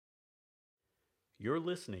You're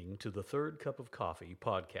listening to the Third Cup of Coffee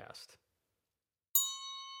podcast.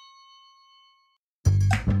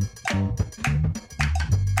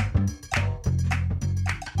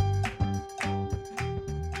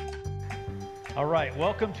 All right,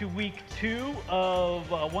 welcome to week 2 of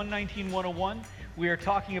 119-101. We are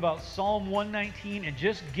talking about Psalm 119 and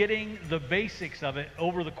just getting the basics of it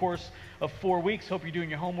over the course of 4 weeks. Hope you're doing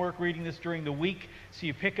your homework, reading this during the week, so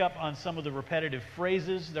you pick up on some of the repetitive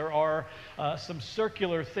phrases. There are some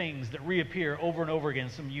circular things that reappear over and over again,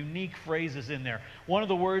 some unique phrases in there. One of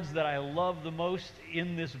the words that I love the most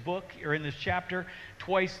in this book, or in this chapter,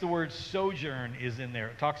 twice the word sojourn is in there.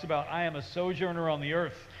 It talks about, I am a sojourner on the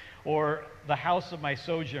earth, or the house of my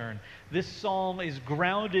sojourn. This psalm is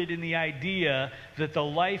grounded in the idea that the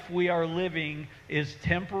life we are living is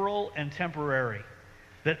temporal and temporary.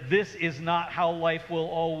 That this is not how life will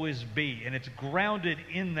always be. And it's grounded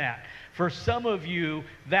in that. For some of you,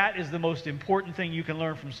 that is the most important thing you can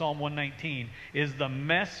learn from Psalm 119, is the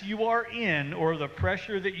mess you are in, or the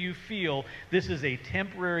pressure that you feel. This is a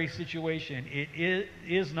temporary situation. It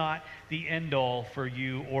is not the end all for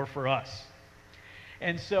you or for us.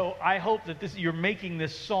 And so I hope that you're making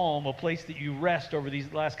this psalm a place that you rest over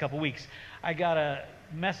these last couple weeks. I got a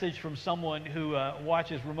message from someone who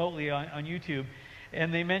watches remotely on YouTube,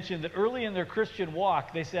 and they mentioned that early in their Christian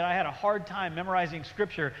walk, they said, I had a hard time memorizing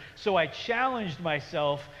Scripture, so I challenged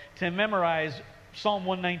myself to memorize Psalm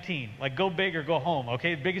 119, like go big or go home,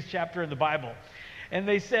 okay? The biggest chapter in the Bible. And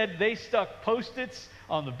they said they stuck Post-its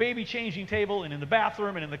on the baby changing table and in the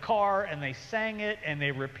bathroom and in the car, and they sang it and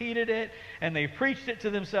they repeated it and they preached it to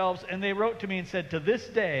themselves, and they wrote to me and said, to this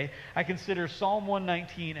day, I consider Psalm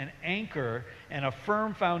 119 an anchor and a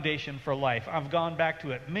firm foundation for life. I've gone back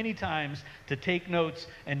to it many times to take notes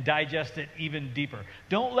and digest it even deeper.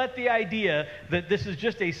 Don't let the idea that this is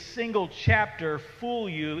just a single chapter fool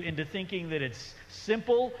you into thinking that it's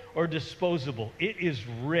simple or disposable. It is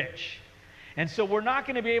rich. And so we're not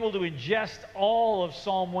going to be able to ingest all of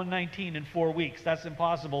Psalm 119 in 4 weeks. That's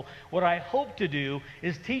impossible. What I hope to do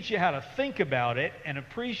is teach you how to think about it and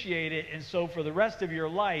appreciate it, and so for the rest of your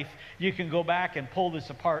life, you can go back and pull this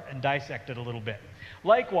apart and dissect it a little bit.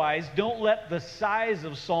 Likewise, don't let the size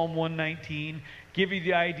of Psalm 119 give you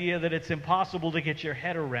the idea that it's impossible to get your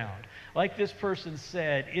head around. Like this person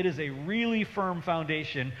said, it is a really firm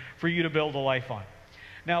foundation for you to build a life on.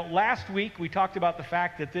 Now, last week we talked about the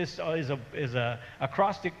fact that this is a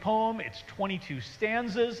acrostic poem. It's 22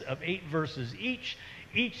 stanzas of 8 verses each.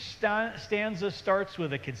 Each stanza starts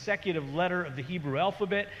with a consecutive letter of the Hebrew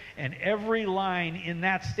alphabet, and every line in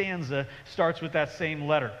that stanza starts with that same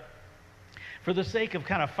letter. For the sake of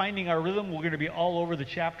kind of finding our rhythm, we're going to be all over the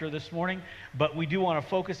chapter this morning, but we do want to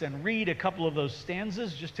focus and read a couple of those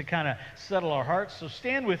stanzas just to kind of settle our hearts. So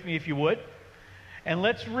stand with me if you would. And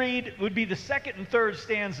let's read, it would be the second and third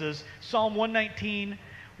stanzas, Psalm 119,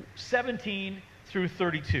 17 through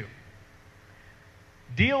 32.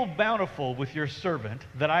 Deal bountiful with your servant,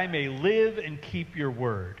 that I may live and keep your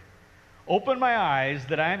word. Open my eyes,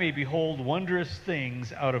 that I may behold wondrous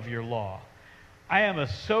things out of your law. I am a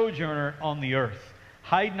sojourner on the earth.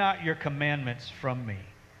 Hide not your commandments from me.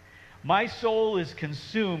 My soul is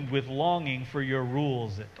consumed with longing for your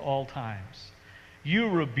rules at all times. You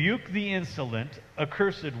rebuke the insolent,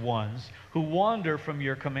 accursed ones who wander from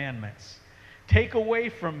your commandments. Take away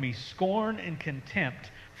from me scorn and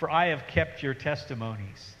contempt, for I have kept your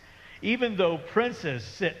testimonies. Even though princes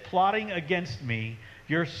sit plotting against me,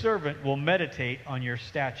 your servant will meditate on your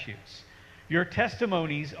statutes. Your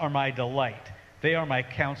testimonies are my delight. They are my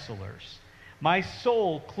counselors. My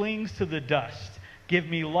soul clings to the dust. Give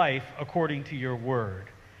me life according to your word.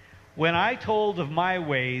 When I told of my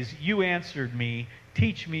ways, you answered me,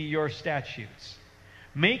 teach me your statutes.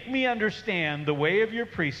 Make me understand the way of your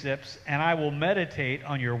precepts, and I will meditate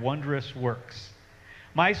on your wondrous works.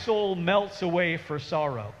 My soul melts away for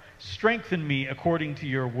sorrow. Strengthen me according to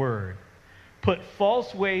your word. Put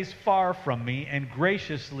false ways far from me, and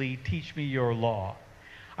graciously teach me your law.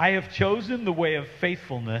 I have chosen the way of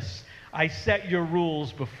faithfulness. I set your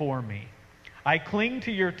rules before me. I cling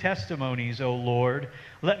to your testimonies, O Lord.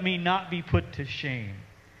 Let me not be put to shame.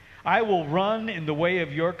 I will run in the way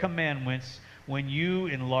of your commandments when you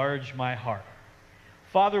enlarge my heart.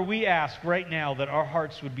 Father, we ask right now that our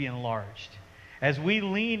hearts would be enlarged as we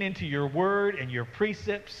lean into your word and your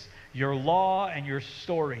precepts, your law and your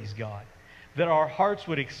stories, God, that our hearts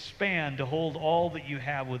would expand to hold all that you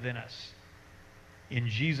have within us. In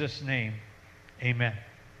Jesus' name, amen.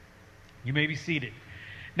 You may be seated.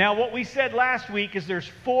 Now, what we said last week is there's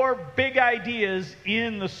 4 big ideas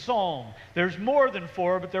in the psalm. There's more than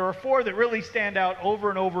 4, but there are 4 that really stand out over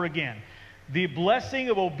and over again. the blessing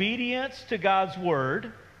of obedience to God's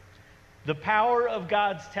word, the power of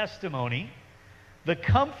God's testimony, the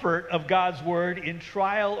comfort of God's word in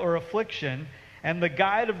trial or affliction, and the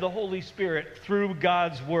guide of the Holy Spirit through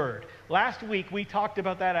God's word. Last week, we talked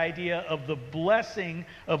about that idea of the blessing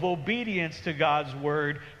of obedience to God's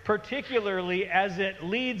word, particularly as it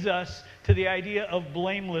leads us to the idea of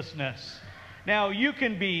blamelessness. Now, you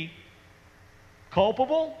can be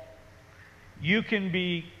culpable, you can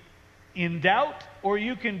be in doubt, or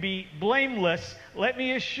you can be blameless. Let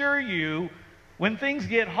me assure you, when things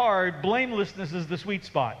get hard, blamelessness is the sweet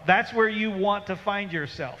spot. That's where you want to find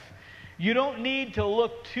yourself. You don't need to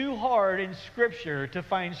look too hard in Scripture to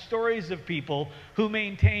find stories of people who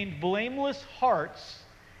maintained blameless hearts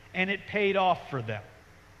and it paid off for them.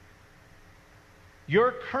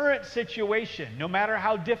 Your current situation, no matter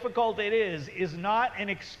how difficult it is not an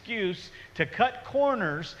excuse to cut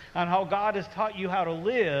corners on how God has taught you how to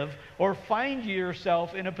live or find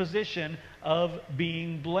yourself in a position of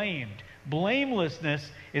being blamed. Blamelessness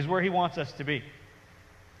is where He wants us to be.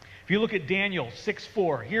 If you look at Daniel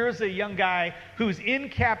 6:4, here's a young guy who's in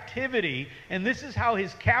captivity, and this is how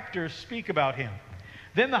his captors speak about him.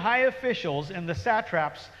 Then the high officials and the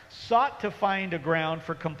satraps sought to find a ground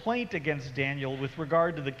for complaint against Daniel with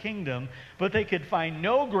regard to the kingdom, but they could find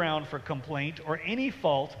no ground for complaint or any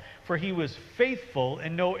fault, for he was faithful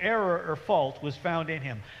and no error or fault was found in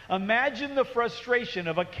him. Imagine the frustration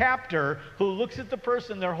of a captor who looks at the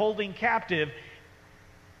person they're holding captive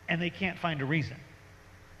and they can't find a reason.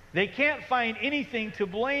 They can't find anything to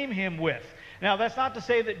blame him with. Now, that's not to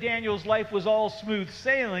say that Daniel's life was all smooth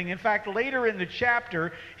sailing. In fact, later in the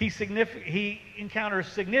chapter, he encounters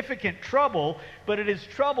significant trouble, but it is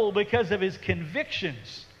trouble because of his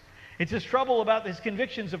convictions. It's his trouble about his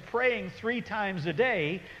convictions of praying 3 times a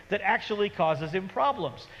day that actually causes him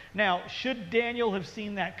problems. Now, should Daniel have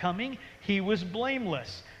seen that coming? He was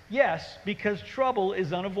blameless. Yes, because trouble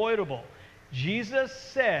is unavoidable. Jesus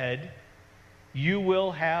said, "You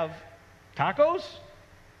will have tacos?"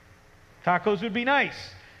 Tacos would be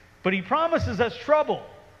nice. But He promises us trouble.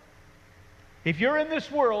 If you're in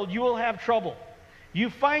this world, you will have trouble.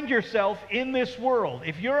 You find yourself in this world.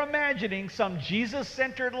 If you're imagining some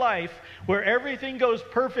Jesus-centered life where everything goes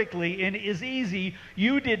perfectly and is easy,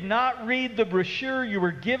 you did not read the brochure you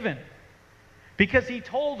were given. Because He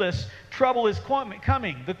told us trouble is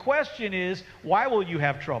coming. The question is, why will you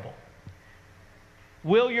have trouble?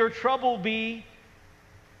 Will your trouble be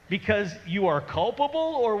because you are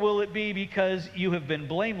culpable, or will it be because you have been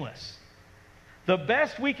blameless? The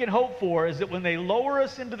best we can hope for is that when they lower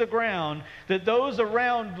us into the ground, that those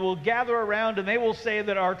around will gather around and they will say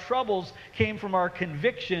that our troubles came from our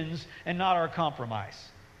convictions and not our compromise.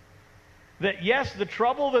 That yes, the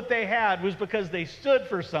trouble that they had was because they stood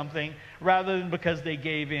for something rather than because they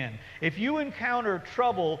gave in. If you encounter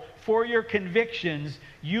trouble for your convictions,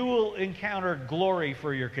 you will encounter glory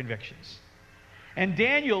for your convictions. And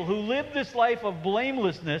Daniel, who lived this life of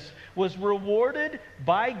blamelessness, was rewarded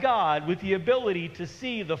by God with the ability to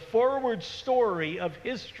see the forward story of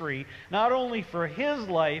history, not only for his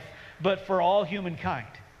life, but for all humankind.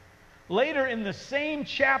 Later in the same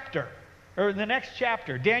chapter, or in the next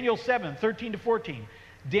chapter, Daniel 7:13-14,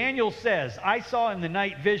 Daniel says, "I saw in the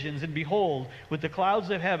night visions, and behold, with the clouds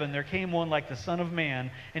of heaven there came one like the Son of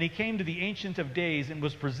Man, and he came to the Ancient of Days and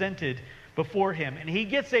was presented before him." And he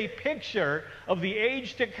gets a picture of the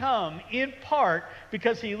age to come, in part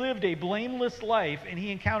because he lived a blameless life and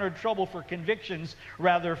he encountered trouble for convictions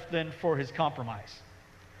rather than for his compromise.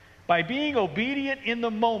 By being obedient in the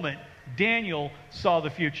moment, Daniel saw the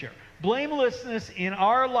future. Blamelessness in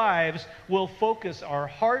our lives will focus our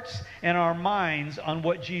hearts and our minds on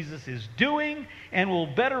what Jesus is doing, and will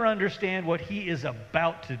better understand what He is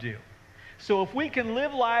about to do. So if we can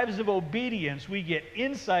live lives of obedience, we get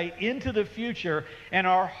insight into the future, and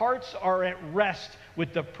our hearts are at rest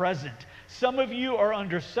with the present. Some of you are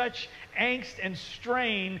under such angst and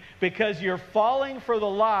strain because you're falling for the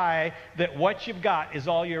lie that what you've got is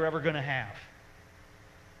all you're ever going to have.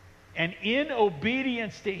 And in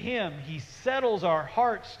obedience to Him, He settles our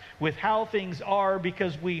hearts with how things are,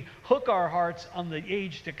 because we hook our hearts on the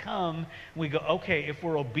age to come. We go, okay, if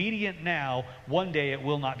we're obedient now, one day it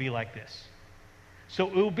will not be like this. So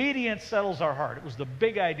obedience settles our heart. It was the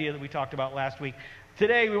big idea that we talked about last week.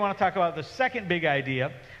 Today we want to talk about the second big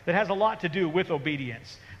idea that has a lot to do with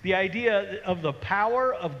obedience. The idea of the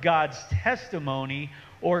power of God's testimony,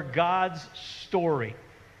 or God's story.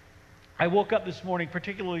 I woke up this morning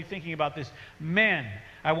particularly thinking about this. Men,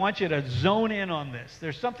 I want you to zone in on this.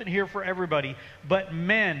 There's something here for everybody. But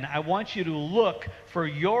men, I want you to look for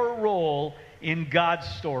your role in God's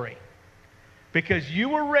story. Because you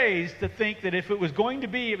were raised to think that if it was going to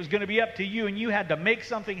be, it was going to be up to you, and you had to make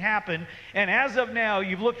something happen. And as of now,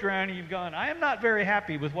 you've looked around and you've gone, I am not very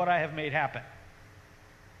happy with what I have made happen.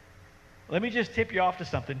 Let me just tip you off to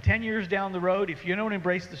something. 10 years down the road, if you don't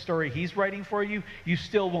embrace the story he's writing for you, you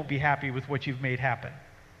still won't be happy with what you've made happen.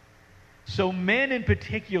 So men in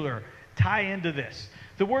particular tie into this.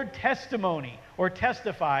 The word testimony or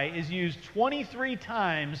testify is used 23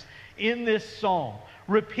 times in this psalm.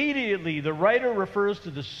 Repeatedly, the writer refers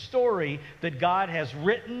to the story that God has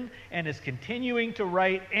written and is continuing to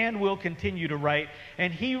write and will continue to write,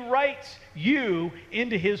 and he writes you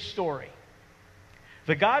into his story.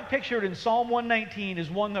 The God pictured in Psalm 119 is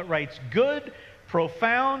one that writes good,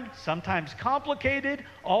 profound, sometimes complicated,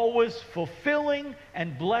 always fulfilling,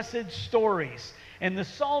 and blessed stories. And the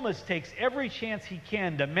psalmist takes every chance he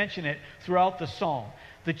can to mention it throughout the psalm.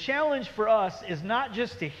 The challenge for us is not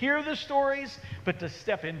just to hear the stories, but to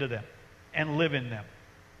step into them and live in them.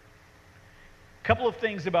 A couple of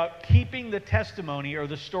things about keeping the testimony or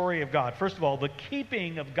the story of God. First of all, the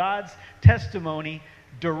keeping of God's testimony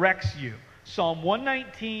directs you. Psalm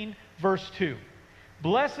 119, verse 2.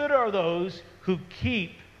 Blessed are those who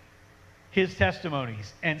keep his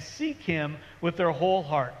testimonies and seek him with their whole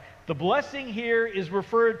heart. The blessing here is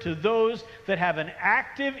referred to those that have an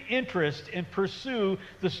active interest and pursue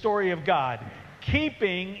the story of God.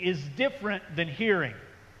 Keeping is different than hearing.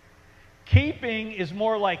 Keeping is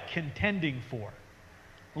more like contending for,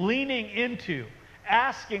 leaning into,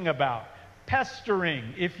 asking about,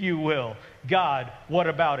 pestering, if you will. God, what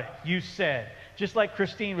about it? You said. Just like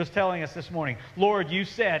Christine was telling us this morning, Lord, you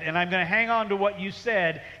said, and I'm going to hang on to what you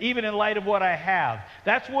said, even in light of what I have.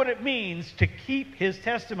 That's what it means to keep his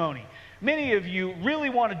testimony. Many of you really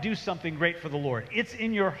want to do something great for the Lord. It's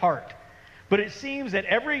in your heart. But it seems at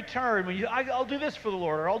every turn, when I'll do this for the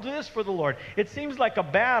Lord, or I'll do this for the Lord, it seems like a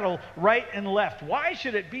battle right and left. Why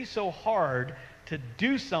should it be so hard to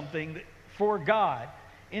do something for God?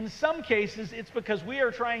 In some cases, it's because we are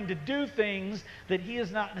trying to do things that he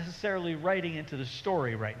is not necessarily writing into the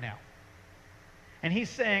story right now. And he's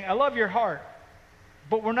saying, I love your heart,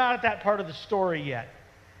 but we're not at that part of the story yet.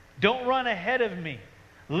 Don't run ahead of me.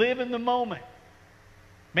 Live in the moment.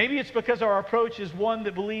 Maybe it's because our approach is one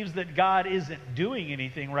that believes that God isn't doing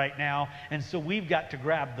anything right now, and so we've got to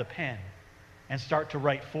grab the pen and start to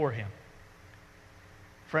write for him.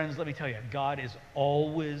 Friends, let me tell you, God is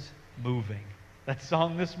always moving. That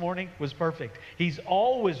song this morning was perfect. He's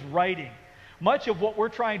always writing. Much of what we're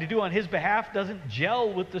trying to do on his behalf doesn't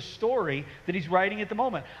gel with the story that he's writing at the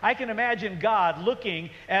moment. I can imagine God looking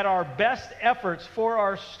at our best efforts for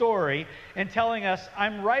our story and telling us,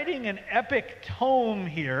 I'm writing an epic tome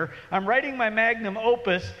here. I'm writing my magnum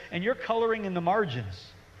opus, and you're coloring in the margins.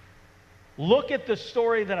 Look at the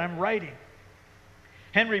story that I'm writing.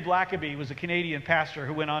 Henry Blackaby was a Canadian pastor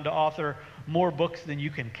who went on to author more books than you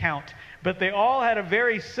can count. But they all had a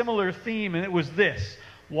very similar theme, and it was this: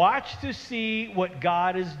 watch to see what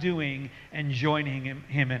God is doing and joining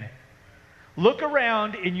him in it. Look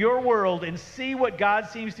around in your world and see what God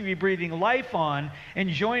seems to be breathing life on and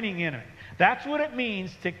joining in it. That's what it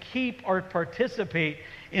means to keep or participate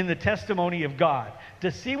in the testimony of God,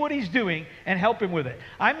 to see what he's doing and help him with it.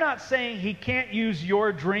 I'm not saying he can't use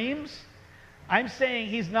your dreams. I'm saying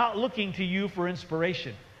he's not looking to you for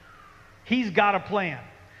inspiration. He's got a plan.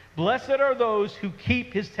 Blessed are those who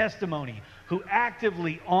keep his testimony, who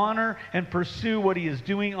actively honor and pursue what he is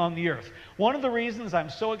doing on the earth. One of the reasons I'm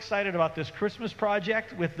so excited about this Christmas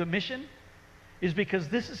project with the mission is because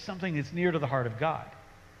this is something that's near to the heart of God.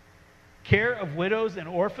 Care of widows and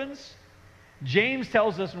orphans. James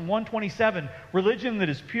tells us in 1:27, religion that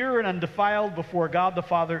is pure and undefiled before God the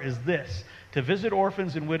Father is this: to visit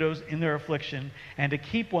orphans and widows in their affliction and to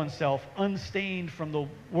keep oneself unstained from the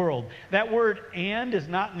world. That word "and" is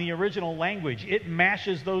not in the original language. It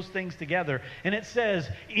mashes those things together. And it says,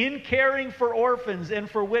 in caring for orphans and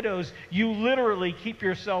for widows, you literally keep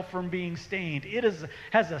yourself from being stained. It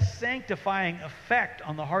has a sanctifying effect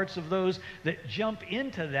on the hearts of those that jump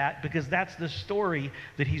into that, because that's the story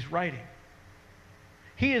that he's writing.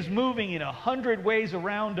 He is moving in 100 ways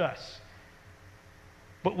around us.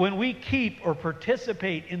 But when we keep or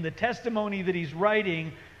participate in the testimony that he's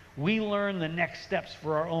writing, we learn the next steps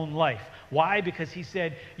for our own life. Why? Because he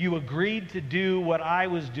said, you agreed to do what I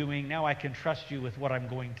was doing, now I can trust you with what I'm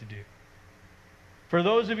going to do. For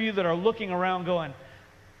those of you that are looking around going,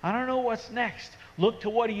 I don't know what's next, look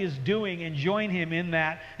to what he is doing and join him in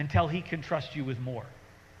that until he can trust you with more.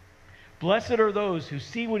 Blessed are those who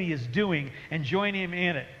see what he is doing and join him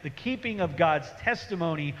in it. The keeping of God's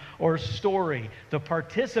testimony or story, the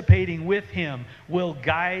participating with him, will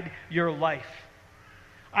guide your life.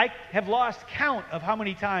 I have lost count of how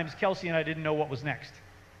many times Kelsey and I didn't know what was next.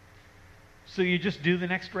 So you just do the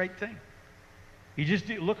next right thing. You just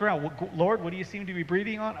look around. Lord, what do you seem to be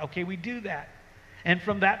breathing on? Okay, we do that. And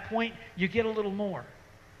from that point, you get a little more.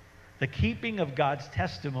 The keeping of God's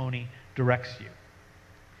testimony directs you.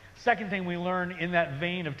 Second thing we learn in that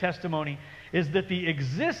vein of testimony is that the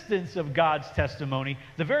existence of God's testimony,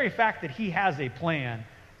 the very fact that He has a plan,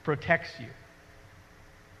 protects you.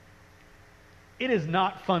 It is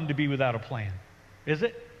not fun to be without a plan, is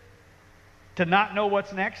it? To not know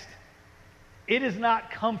what's next? It is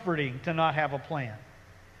not comforting to not have a plan.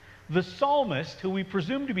 The psalmist, who we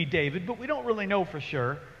presume to be David, but we don't really know for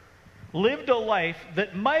sure, lived a life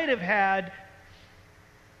that might have had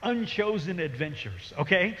unchosen adventures,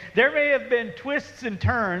 okay? There may have been twists and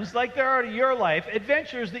turns, like there are in your life,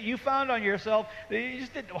 adventures that you found on yourself that you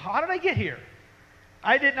just didn't, how did I get here?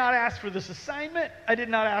 I did not ask for this assignment. I did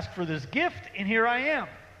not ask for this gift, and here I am.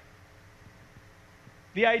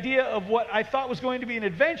 The idea of what I thought was going to be an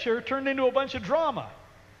adventure turned into a bunch of drama.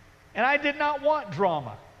 And I did not want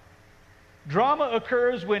drama. Drama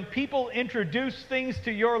occurs when people introduce things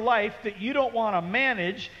to your life that you don't want to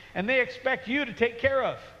manage and they expect you to take care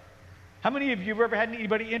of. How many of you have ever had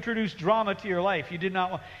anybody introduce drama to your life you did not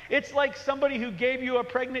want? It's like somebody who gave you a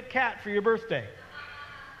pregnant cat for your birthday.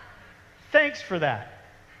 Thanks for that.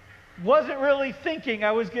 Wasn't really thinking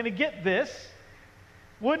I was going to get this.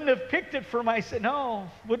 Wouldn't have picked it for myself. No,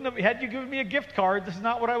 wouldn't have. Had you given me a gift card, this is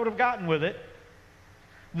not what I would have gotten with it.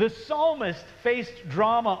 The psalmist faced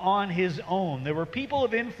drama on his own. There were people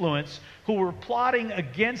of influence who were plotting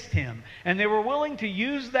against him, and they were willing to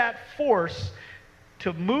use that force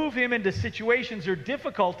to move him into situations or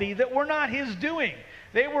difficulty that were not his doing.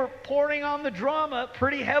 They were pouring on the drama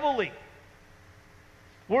pretty heavily.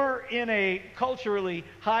 We're in a culturally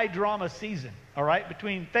high drama season, all right,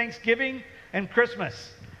 between Thanksgiving and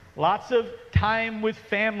Christmas. Lots of time with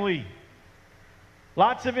family.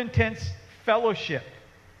 Lots of intense fellowship.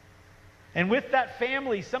 And with that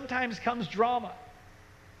family sometimes comes drama.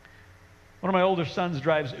 One of my older sons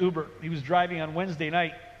drives Uber. He was driving on Wednesday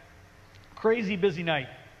night. Crazy busy night.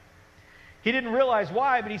 He didn't realize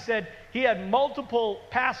why, but he said he had multiple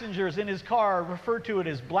passengers in his car, referred to it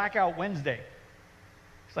as Blackout Wednesday.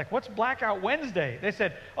 It's like, what's Blackout Wednesday? They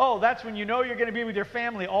said, oh, that's when you know you're going to be with your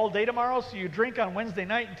family all day tomorrow, so you drink on Wednesday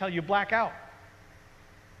night until you black out.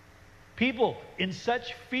 People in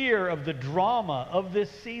such fear of the drama of this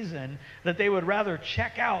season that they would rather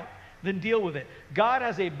check out than deal with it. God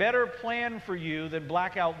has a better plan for you than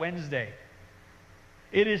Blackout Wednesday.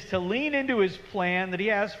 It is to lean into His plan that He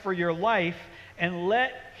has for your life and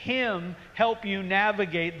let Him help you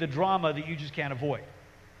navigate the drama that you just can't avoid.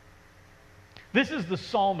 This is the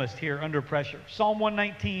psalmist here under pressure. Psalm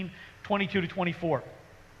 119, 22 to 24.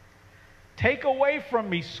 Take away from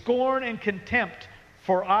me scorn and contempt,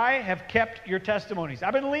 for I have kept your testimonies.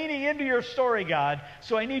 I've been leaning into your story, God,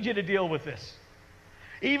 so I need you to deal with this.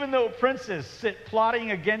 Even though princes sit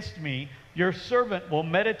plotting against me, your servant will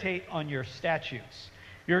meditate on your statutes.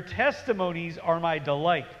 Your testimonies are my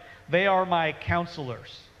delight. They are my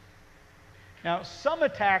counselors. Now, some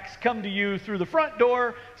attacks come to you through the front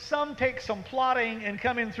door, some take some plotting and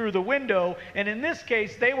come in through the window, and in this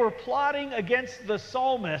case, they were plotting against the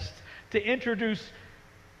psalmist to introduce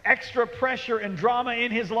extra pressure and drama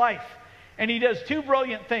in his life. And he does two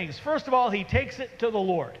brilliant things. First of all, he takes it to the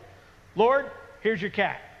Lord. Lord, here's your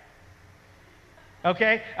cat.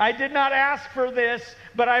 Okay? I did not ask for this,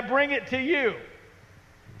 but I bring it to you.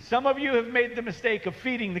 Some of you have made the mistake of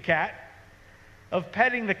feeding the cat, of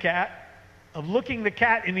petting the cat, of looking the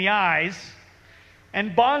cat in the eyes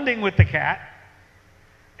and bonding with the cat,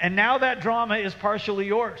 and now that drama is partially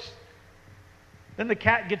yours. Then the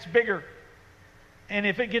cat gets bigger, and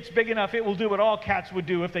if it gets big enough, it will do what all cats would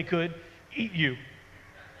do if they could, eat you.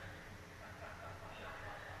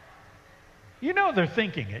 You know they're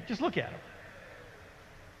thinking it. Just look at them.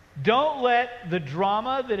 Don't let the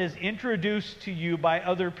drama that is introduced to you by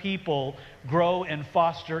other people grow and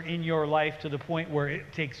foster in your life to the point where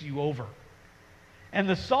it takes you over. And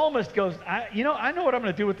the psalmist goes, I know what I'm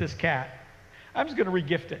going to do with this cat. I'm just going to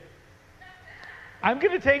regift it. I'm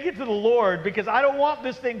going to take it to the Lord because I don't want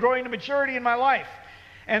this thing growing to maturity in my life.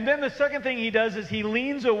 And then the second thing he does is he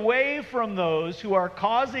leans away from those who are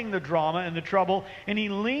causing the drama and the trouble, and he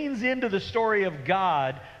leans into the story of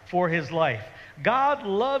God for his life. God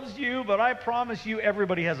loves you, but I promise you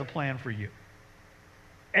everybody has a plan for you.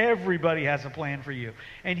 Everybody has a plan for you.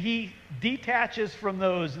 And he detaches from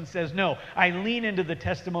those and says, no, I lean into the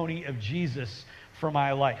testimony of Jesus for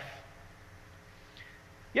my life.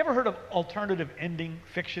 You ever heard of alternative ending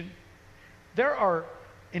fiction? There are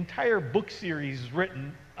entire book series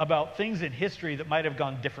written about things in history that might have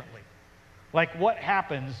gone differently. Like what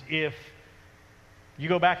happens if you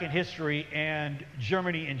go back in history and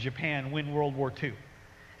Germany and Japan win World War II.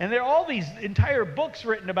 And there are all these entire books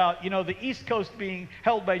written about, the East Coast being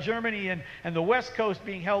held by Germany and the West Coast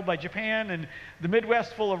being held by Japan, and the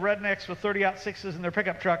Midwest full of rednecks with 30-06s in their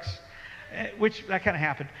pickup trucks, which that kind of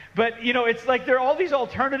happened. But, it's like there are all these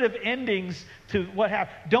alternative endings to what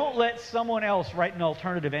happened. Don't let someone else write an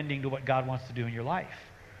alternative ending to what God wants to do in your life.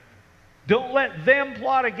 Don't let them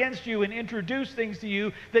plot against you and introduce things to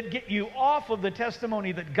you that get you off of the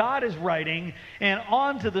testimony that God is writing and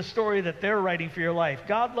onto the story that they're writing for your life.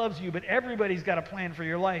 God loves you, but everybody's got a plan for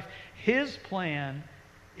your life. His plan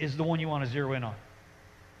is the one you want to zero in on.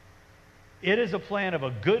 It is a plan of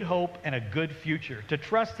a good hope and a good future. To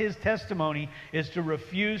trust His testimony is to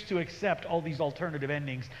refuse to accept all these alternative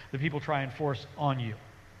endings that people try and force on you.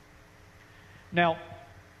 Now,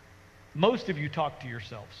 most of you talk to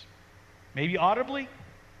yourselves. Maybe audibly,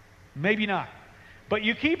 maybe not. But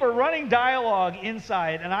you keep a running dialogue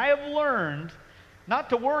inside, and I have learned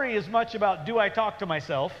not to worry as much about do I talk to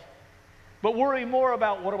myself, but worry more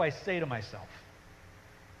about what do I say to myself.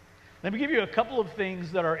 Let me give you a couple of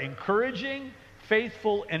things that are encouraging,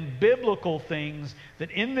 faithful, and biblical things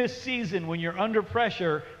that in this season when you're under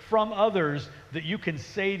pressure from others that you can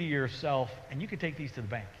say to yourself, and you can take these to the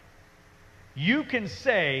bank. You can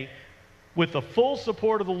say, with the full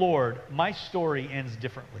support of the Lord, my story ends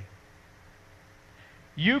differently.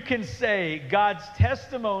 You can say, God's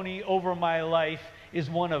testimony over my life is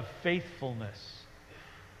one of faithfulness.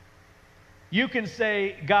 You can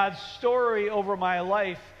say, God's story over my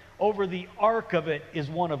life, over the arc of it, is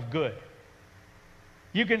one of good.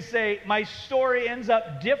 You can say, my story ends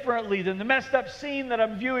up differently than the messed up scene that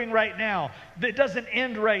I'm viewing right now. That doesn't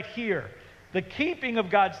end right here. The keeping of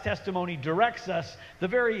God's testimony directs us. The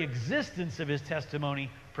very existence of His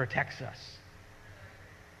testimony protects us.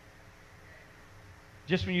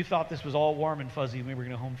 Just when you thought this was all warm and fuzzy and we were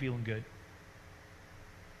going to go home feeling good,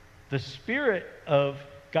 the spirit of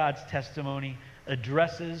God's testimony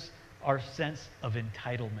addresses our sense of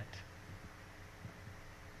entitlement.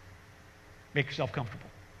 Make yourself comfortable,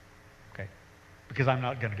 okay? Because I'm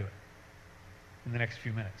not going to do it in the next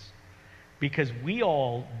few minutes. Because we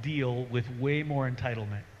all deal with way more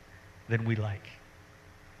entitlement than we like.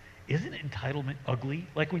 Isn't entitlement ugly?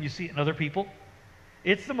 Like when you see it in other people?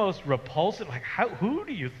 It's the most repulsive. Like, who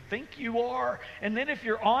do you think you are? And then if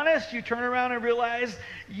you're honest, you turn around and realize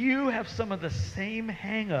you have some of the same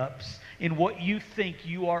hang-ups in what you think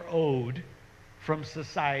you are owed from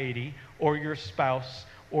society or your spouse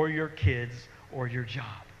or your kids or your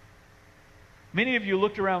job. Many of you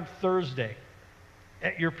looked around Thursday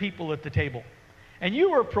at your people at the table, and you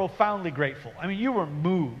were profoundly grateful. I mean, you were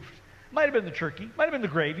moved. Might have been the turkey, might have been the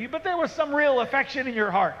gravy, but there was some real affection in your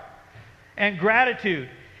heart and gratitude,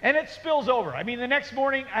 and it spills over. I mean, the next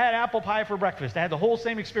morning, I had apple pie for breakfast. I had the whole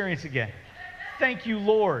same experience again. Thank you,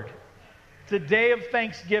 Lord. It's a day of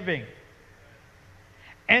Thanksgiving.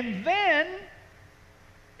 And then,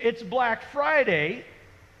 it's Black Friday,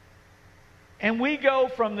 and we go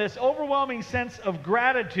from this overwhelming sense of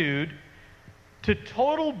gratitude to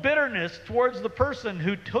total bitterness towards the person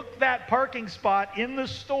who took that parking spot in the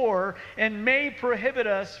store and may prohibit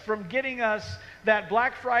us from getting us that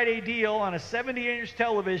Black Friday deal on a 70-inch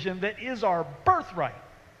television that is our birthright.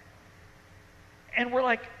 And we're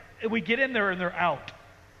like, we get in there and they're out.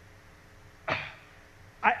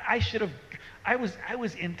 I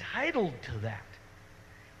was entitled to that.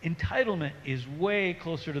 Entitlement is way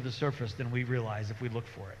closer to the surface than we realize if we look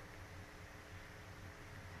for it.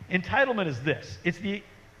 Entitlement is this. It's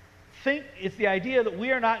the idea that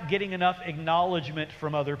we are not getting enough acknowledgement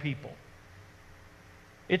from other people.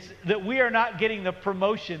 It's that we are not getting the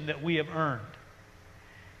promotion that we have earned.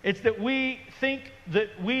 It's that we think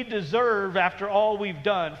that we deserve, after all we've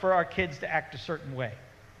done, for our kids to act a certain way.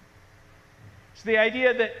 It's the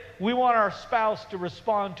idea that we want our spouse to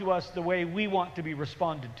respond to us the way we want to be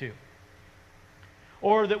responded to.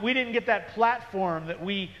 Or that we didn't get that platform that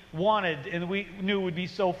we wanted and we knew would be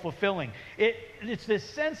so fulfilling. It's this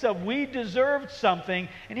sense of we deserved something.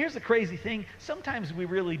 And here's the crazy thing. Sometimes we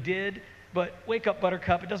really did, but wake up,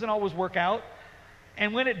 buttercup, it doesn't always work out.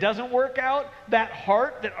 And when it doesn't work out, that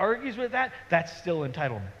heart that argues with that, that's still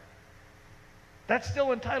entitlement. That's still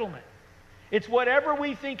entitlement. It's whatever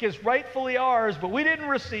we think is rightfully ours, but we didn't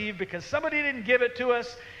receive because somebody didn't give it to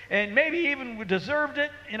us, and maybe even we deserved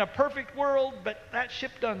it in a perfect world, but that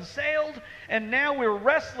ship done sailed, and now we're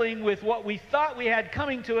wrestling with what we thought we had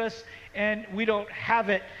coming to us, and we don't have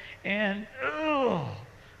it, and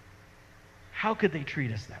how could they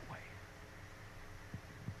treat us that way?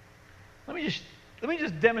 let me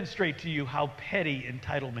just demonstrate to you how petty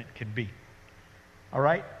entitlement can be. All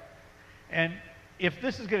right? And if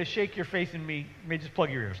this is going to shake your faith in me, you may just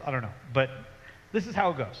plug your ears. I don't know. But this is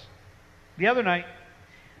how it goes. The other night,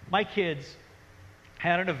 my kids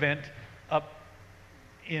had an event up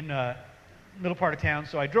in middle part of town.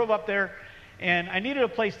 So I drove up there, and I needed a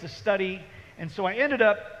place to study. And so I ended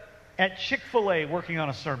up at Chick-fil-A working on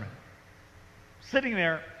a sermon. Sitting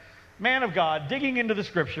there, man of God, digging into the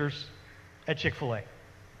scriptures at Chick-fil-A.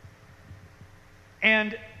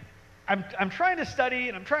 And I'm trying to study,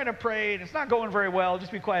 and I'm trying to pray, and it's not going very well,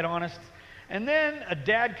 just to be quite honest. And then a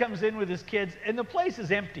dad comes in with his kids, and the place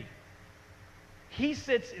is empty. He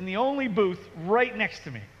sits in the only booth right next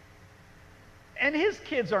to me. And his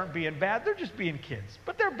kids aren't being bad, they're just being kids.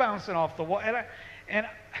 But they're bouncing off the wall. And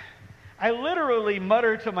I literally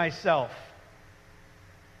mutter to myself,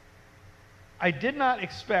 I did not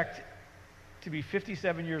expect to be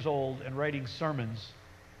 57 years old and writing sermons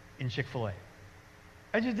in Chick-fil-A.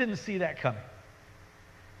 I just didn't see that coming.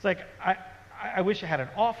 It's like, I wish I had an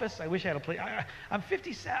office. I wish I had a place. I'm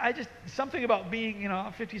 57. Something about being,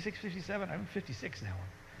 I'm 56, 57. I'm 56 now.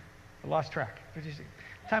 I lost track. 56.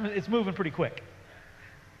 Time, it's moving pretty quick.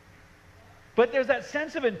 But there's that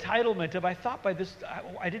sense of entitlement of, I thought by this,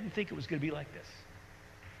 I didn't think it was going to be like this.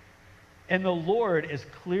 And the Lord, as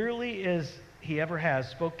clearly as he ever has,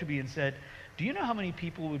 spoke to me and said, do you know how many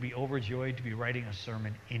people would be overjoyed to be writing a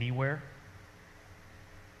sermon anywhere?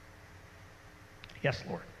 Yes,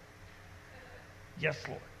 Lord. Yes,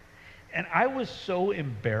 Lord. And I was so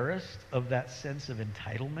embarrassed of that sense of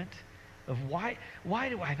entitlement, of why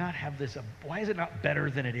do I not have this? Why is it not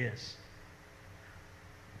better than it is?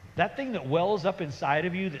 That thing that wells up inside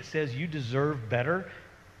of you that says you deserve better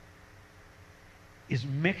is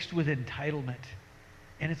mixed with entitlement.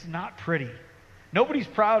 And it's not pretty. Nobody's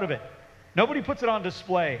proud of it. Nobody puts it on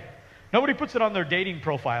display. Nobody puts it on their dating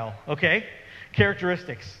profile, okay?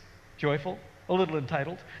 Characteristics. Joyful, a little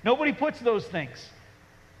entitled. Nobody puts those things.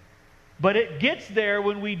 But it gets there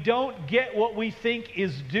when we don't get what we think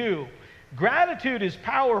is due. Gratitude is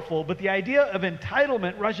powerful, but the idea of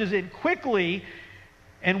entitlement rushes in quickly,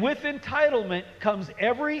 and with entitlement comes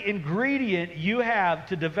every ingredient you have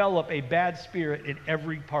to develop a bad spirit in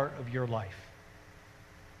every part of your life.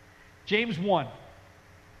 James 1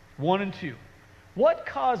 and 2. What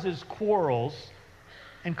causes quarrels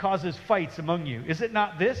and causes fights among you? Is it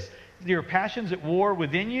not this? Your passions at war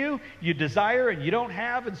within you, you desire and you don't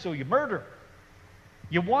have, and so you murder.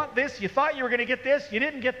 You want this, you thought you were going to get this, you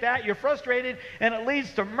didn't get that, you're frustrated, and it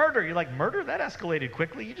leads to murder. You're like, murder? That escalated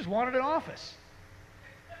quickly. You just wanted an office.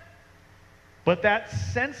 But that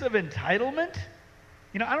sense of entitlement,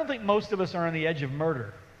 I don't think most of us are on the edge of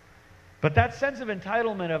murder. But that sense of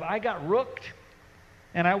entitlement of, I got rooked,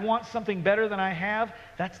 and I want something better than I have,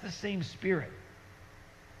 that's the same spirit.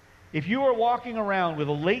 If you are walking around with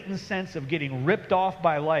a latent sense of getting ripped off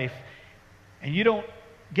by life, and you don't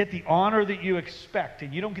get the honor that you expect,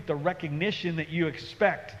 and you don't get the recognition that you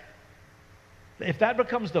expect, if that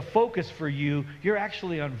becomes the focus for you, you're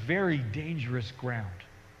actually on very dangerous ground.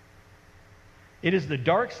 It is the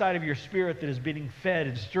dark side of your spirit that is being fed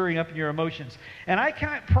and stirring up in your emotions. And I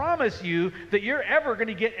can't promise you that you're ever going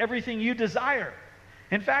to get everything you desire.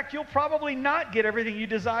 In fact, you'll probably not get everything you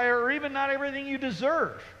desire, or even not everything you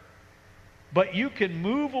deserve. But you can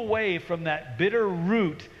move away from that bitter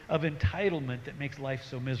root of entitlement that makes life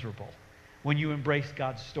so miserable when you embrace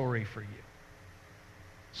God's story for you.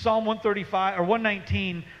 Psalm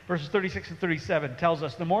 119, verses 36 and 37 tells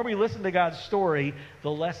us, the more we listen to God's story,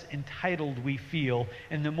 the less entitled we feel,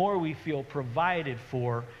 and the more we feel provided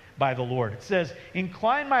for by the Lord. It says,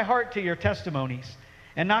 incline my heart to your testimonies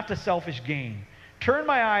and not to selfish gain. Turn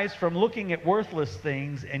my eyes from looking at worthless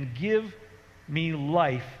things and give me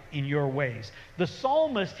life in your ways. The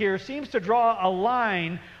psalmist here seems to draw a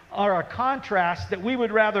line or a contrast that we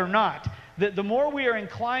would rather not. That the more we are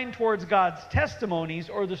inclined towards God's testimonies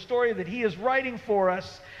or the story that he is writing for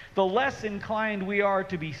us, the less inclined we are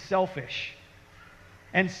to be selfish.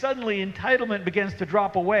 And suddenly entitlement begins to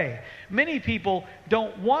drop away. Many people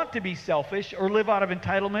don't want to be selfish or live out of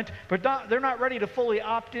entitlement, but they're not ready to fully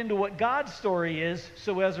opt into what God's story is.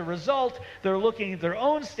 So as a result, they're looking at their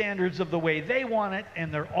own standards of the way they want it,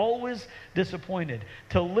 and they're always disappointed.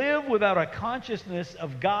 To live without a consciousness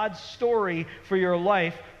of God's story for your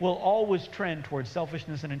life will always trend towards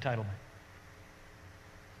selfishness and entitlement.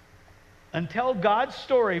 Until God's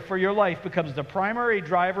story for your life becomes the primary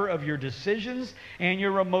driver of your decisions and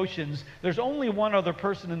your emotions, there's only one other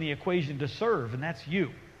person in the equation to serve, and that's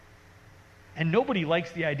you. And nobody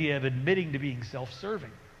likes the idea of admitting to being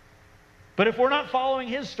self-serving. But if we're not following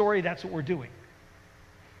his story, that's what we're doing.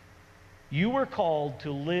 You were called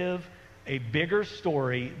to live a bigger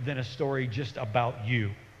story than a story just about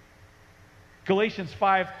you. Galatians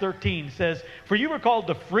 5:13 says, "For you were called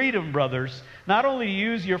to freedom, brothers, not only to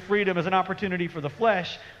use your freedom as an opportunity for the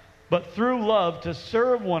flesh, but through love to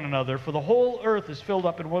serve one another. For the whole earth is filled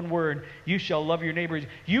up in one word, you shall love your neighbors."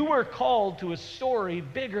 You were called to a story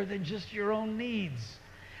bigger than just your own needs.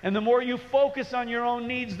 And the more you focus on your own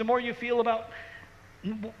needs, the more you feel about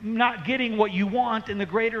not getting what you want, and the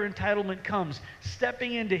greater entitlement comes.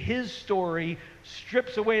 Stepping into His story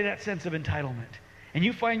strips away that sense of entitlement. And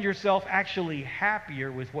you find yourself actually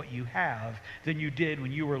happier with what you have than you did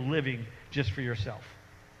when you were living just for yourself.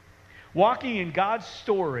 Walking in God's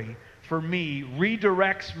story, for me,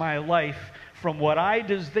 redirects my life from what I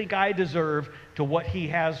think I deserve to what He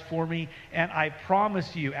has for me. And I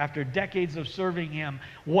promise you, after decades of serving Him,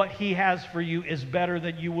 what He has for you is better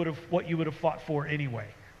than what you would have fought for anyway.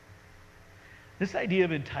 This idea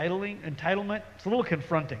of entitlement, it's a little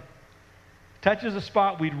confronting. Touches a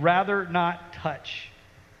spot we'd rather not touch.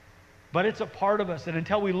 But it's a part of us, and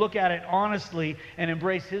until we look at it honestly and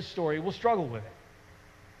embrace His story, we'll struggle with it.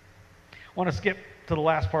 I want to skip to the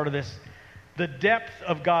last part of this. The depth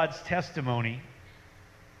of God's testimony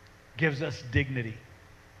gives us dignity.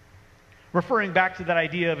 Referring back to that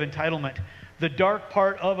idea of entitlement, the dark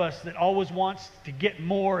part of us that always wants to get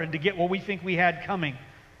more and to get what we think we had coming.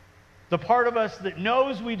 The part of us that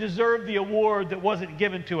knows we deserve the award that wasn't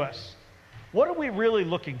given to us. What are we really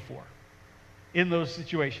looking for in those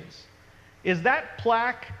situations? Is that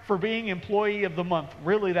plaque for being Employee of the Month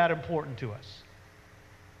really that important to us?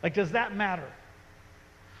 Like, does that matter?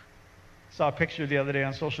 Saw a picture the other day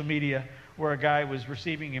on social media where a guy was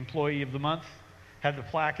receiving Employee of the Month, had the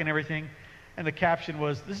plaque and everything, and the caption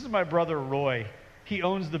was, "This is my brother Roy. He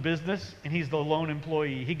owns the business and he's the lone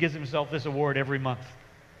employee. He gives himself this award every month."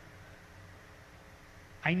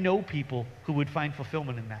 I know people who would find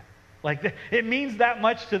fulfillment in that. Like, it means that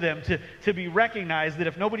much to them to be recognized, that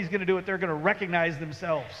if nobody's going to do it, they're going to recognize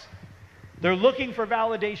themselves. They're looking for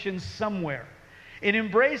validation somewhere. In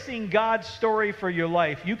embracing God's story for your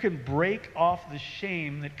life, you can break off the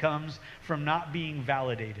shame that comes from not being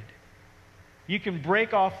validated. You can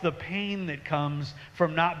break off the pain that comes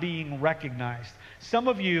from not being recognized. Some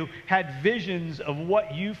of you had visions of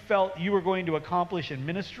what you felt you were going to accomplish in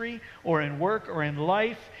ministry or in work or in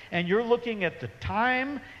life, and you're looking at the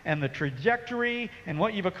time and the trajectory and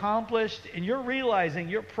what you've accomplished, and you're realizing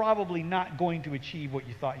you're probably not going to achieve what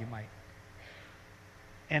you thought you might.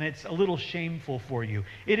 And it's a little shameful for you.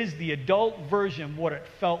 It is the adult version of what it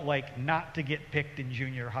felt like not to get picked in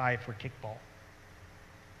junior high for kickball.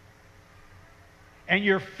 And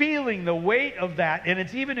you're feeling the weight of that, and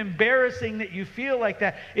it's even embarrassing that you feel like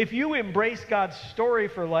that. If you embrace God's story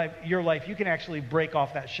for your life, you can actually break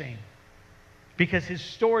off that shame. Because His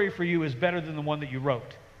story for you is better than the one that you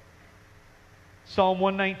wrote. Psalm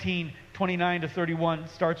 119, 29-31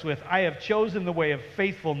 starts with, "I have chosen the way of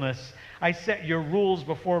faithfulness. I set your rules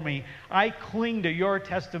before me. I cling to your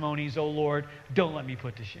testimonies, O Lord. Don't let me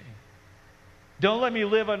put to shame." Don't let me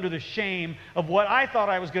live under the shame of what I thought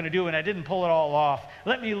I was going to do and I didn't pull it all off.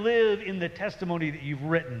 Let me live in the testimony that you've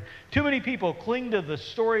written. Too many people cling to the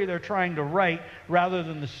story they're trying to write rather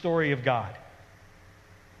than the story of God.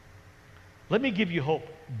 Let me give you hope.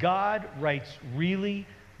 God writes really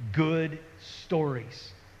good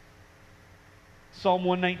stories. Psalm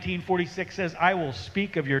 119:46 says, "I will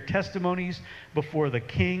speak of your testimonies before the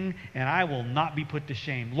king, and I will not be put to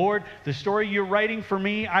shame." Lord, the story you're writing for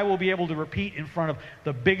me, I will be able to repeat in front of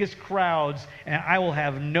the biggest crowds, and I will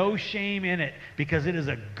have no shame in it because it is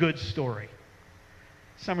a good story.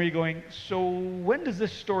 Some of you going, so when does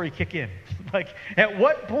this story kick in? Like, at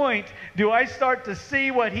what point do I start to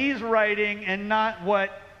see what He's writing and not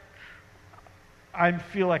what I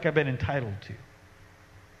feel like I've been entitled to?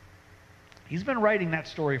 He's been writing that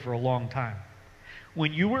story for a long time.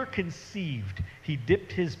 When you were conceived, He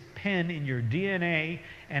dipped His pen in your DNA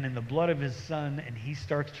and in the blood of His Son, and He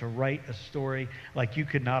starts to write a story like you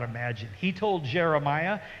could not imagine. He told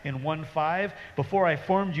Jeremiah in 1:5, "Before I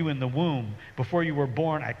formed you in the womb, before you were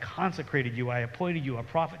born, I consecrated you. I appointed you a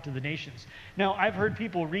prophet to the nations." Now, I've heard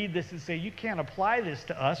people read this and say, you can't apply this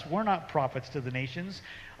to us. We're not prophets to the nations.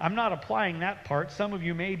 I'm not applying that part. Some of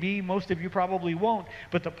you may be, most of you probably won't.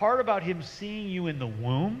 But the part about Him seeing you in the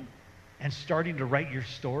womb and starting to write your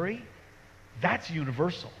story, that's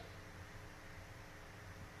universal.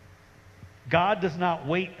 God does not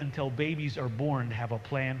wait until babies are born to have a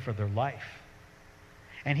plan for their life.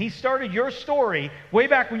 And He started your story way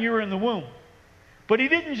back when you were in the womb. But he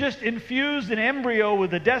didn't just infuse an embryo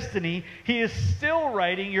with a destiny. He is still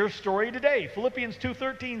writing your story today. Philippians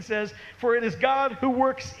 2:13 says, "For it is God who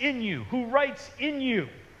works in you, who writes in you,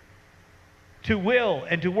 to will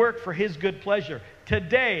and to work for his good pleasure."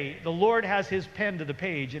 Today, the Lord has his pen to the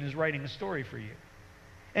page and is writing a story for you.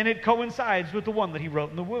 And it coincides with the one that he wrote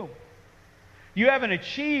in the womb. You haven't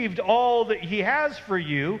achieved all that he has for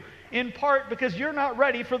you, in part because you're not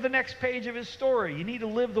ready for the next page of his story. You need to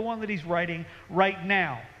live the one that he's writing right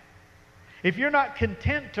now. If you're not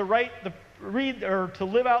content to read or to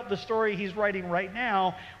live out the story he's writing right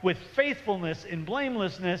now with faithfulness and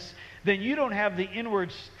blamelessness, then you don't have the inward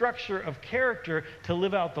structure of character to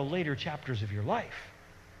live out the later chapters of your life.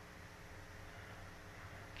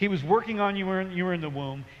 He was working on you when you were in the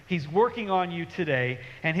womb. He's working on you today,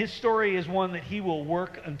 and his story is one that he will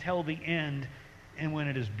work until the end and when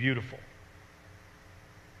it is beautiful.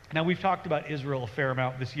 Now, we've talked about Israel a fair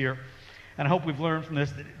amount this year, and I hope we've learned from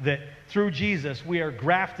this that through Jesus we are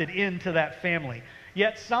grafted into that family.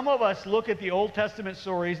 Yet some of us look at the Old Testament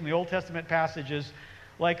stories and the Old Testament passages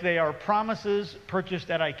like they are promises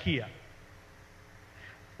purchased at IKEA.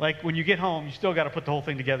 Like when you get home, you still got to put the whole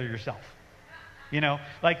thing together yourself. You know,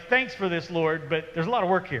 like, thanks for this, Lord, but there's a lot of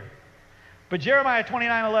work here. But Jeremiah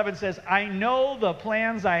 29:11 says, "I know the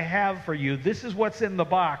plans I have for you." This is what's in the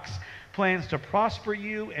box. Plans to prosper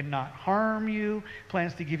you and not harm you.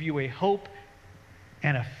 Plans to give you a hope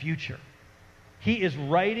and a future. He is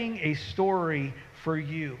writing a story for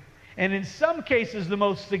you. And in some cases, the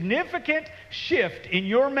most significant shift in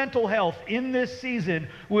your mental health in this season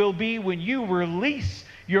will be when you release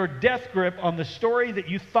your death grip on the story that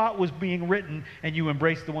you thought was being written and you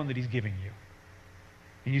embrace the one that he's giving you.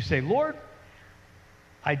 And you say, "Lord,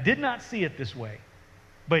 I did not see it this way,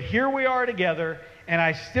 but here we are together, and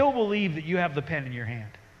I still believe that you have the pen in your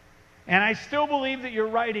hand. And I still believe that you're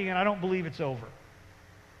writing, and I don't believe it's over."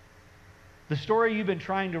 The story you've been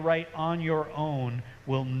trying to write on your own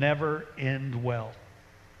will never end well.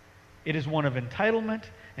 It is one of entitlement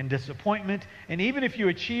and disappointment, and even if you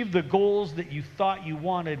achieve the goals that you thought you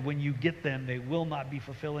wanted, when you get them, they will not be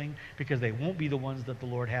fulfilling because they won't be the ones that the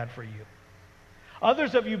Lord had for you.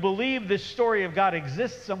 Others of you believe this story of God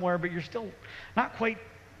exists somewhere, but you're still not quite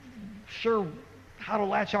sure how to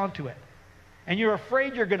latch onto it, and you're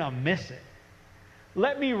afraid you're going to miss it.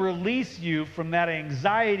 Let me release you from that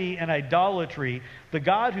anxiety and idolatry. The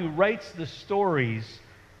God who writes the stories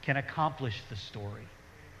can accomplish the story.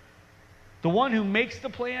 The one who makes the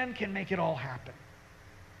plan can make it all happen.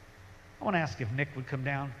 I want to ask if Nick would come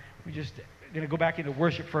down. We're just going to go back into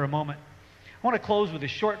worship for a moment. I want to close with a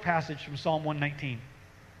short passage from Psalm 119.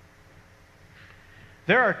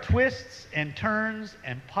 There are twists and turns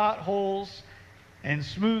and potholes and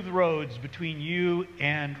smooth roads between you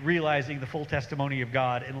and realizing the full testimony of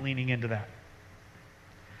God and leaning into that.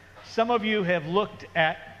 Some of you have looked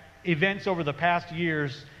at events over the past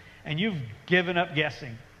years and you've given up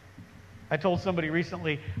guessing. I told somebody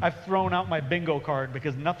recently, I've thrown out my bingo card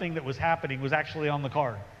because nothing that was happening was actually on the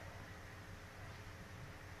card.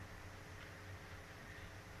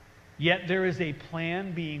 Yet there is a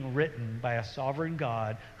plan being written by a sovereign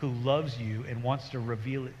God who loves you and wants to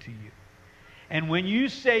reveal it to you. And when you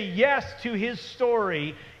say yes to his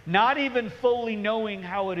story, not even fully knowing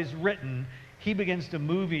how it is written, he begins to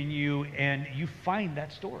move in you and you find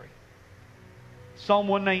that story. Psalm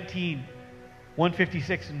 119,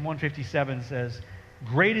 156 and 157 says,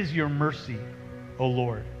 "Great is your mercy, O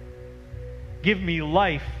Lord. Give me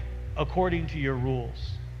life according to your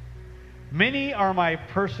rules. Many are my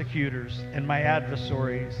persecutors and my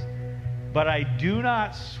adversaries, but I do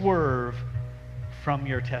not swerve from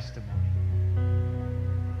your testimony."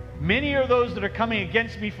 Many are those that are coming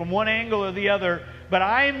against me from one angle or the other, but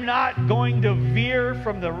I'm not going to veer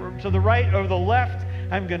from to the right or the left.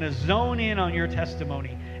 I'm going to zone in on your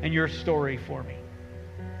testimony and your story for me.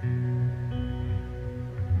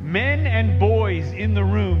 Men and boys in the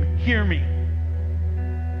room, hear me.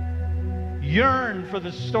 Yearn for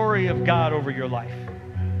the story of God over your life.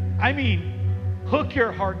 I mean, hook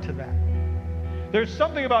your heart to that. There's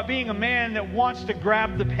something about being a man that wants to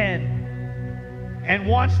grab the pen and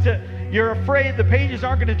you're afraid the pages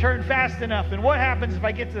aren't going to turn fast enough. And what happens if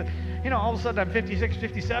I get to, all of a sudden I'm 56,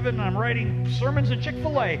 57, and I'm writing sermons at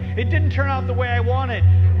Chick-fil-A. It didn't turn out the way I wanted.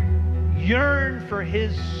 Yearn for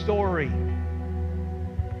his story.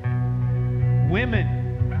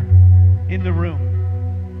 Women in the room,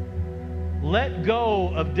 let go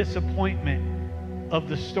of disappointment of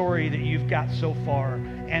the story that you've got so far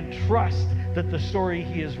and trust that the story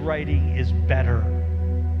he is writing is better.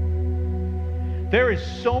 There is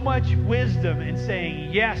so much wisdom in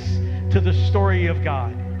saying yes to the story of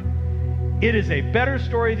God. It is a better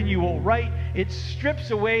story than you will write. It strips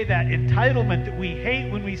away that entitlement that we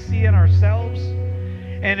hate when we see in ourselves,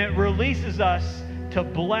 and it releases us to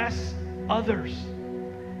bless others.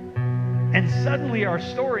 And suddenly our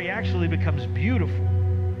story actually becomes beautiful.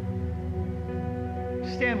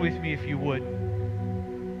 Stand with me if you would.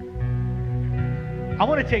 I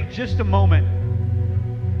want to take just a moment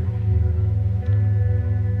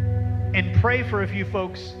and pray for a few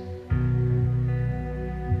folks.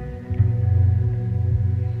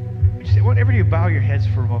 I want everybody to bow your heads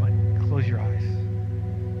for a moment. Close your eyes.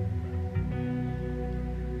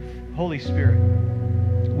 Holy Spirit,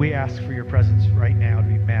 we ask for your presence right now to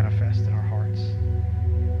be manifest in our hearts.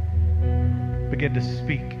 Begin to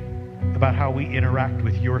speak about how we interact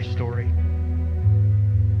with your story.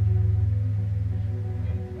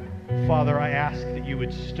 Father, I ask that you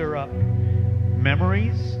would stir up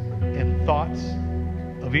memories and thoughts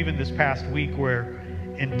of even this past week where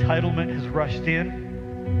entitlement has rushed in,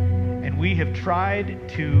 and we have tried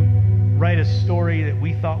to write a story that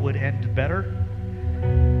we thought would end better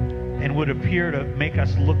and would appear to make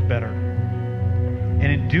us look better. And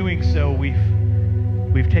in doing so,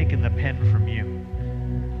 we've taken the pen from you.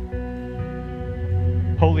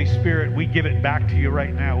 Holy Spirit, we give it back to you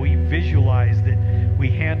right now. We visualize that we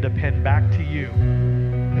hand a pen back to you,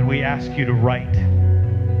 and we ask you to write.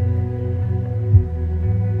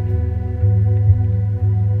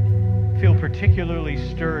 Feel particularly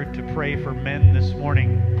stirred to pray for men this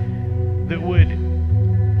morning that would,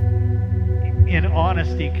 in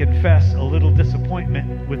honesty, confess a little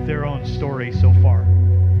disappointment with their own story so far.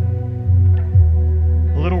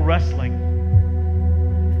 A little wrestling.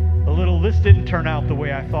 A little, this didn't turn out the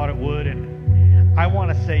way I thought it would, and I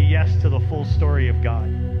want to say yes to the full story of God.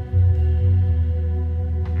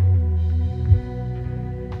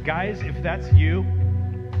 Guys, if that's you,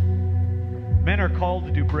 men are called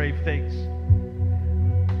to do brave things.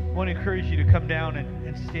 I want to encourage you to come down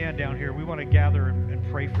and stand down here. We want to gather and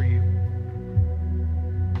pray for you.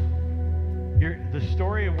 The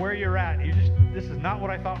story of where you're at, this is not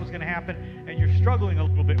what I thought was going to happen, and you're struggling a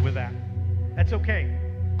little bit with that. That's okay.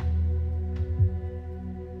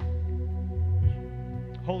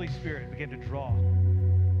 Holy Spirit, begin to draw.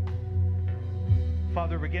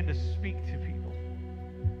 Father, begin to speak to people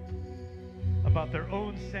about their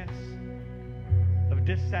own sense of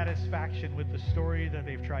dissatisfaction with the story that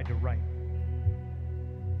they've tried to write.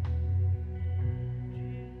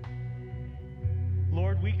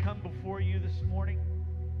 Lord, we come before you this morning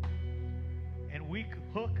and we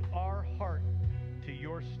hook our heart to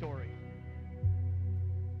your story.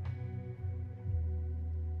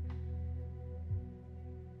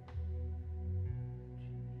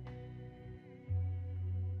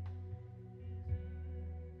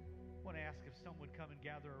 I want to ask if someone would come and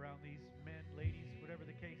gather around these men, ladies, whatever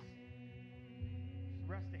the case.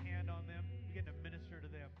 Rest a hand on them, begin to minister to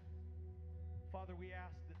them. Father, we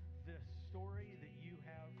ask that the story that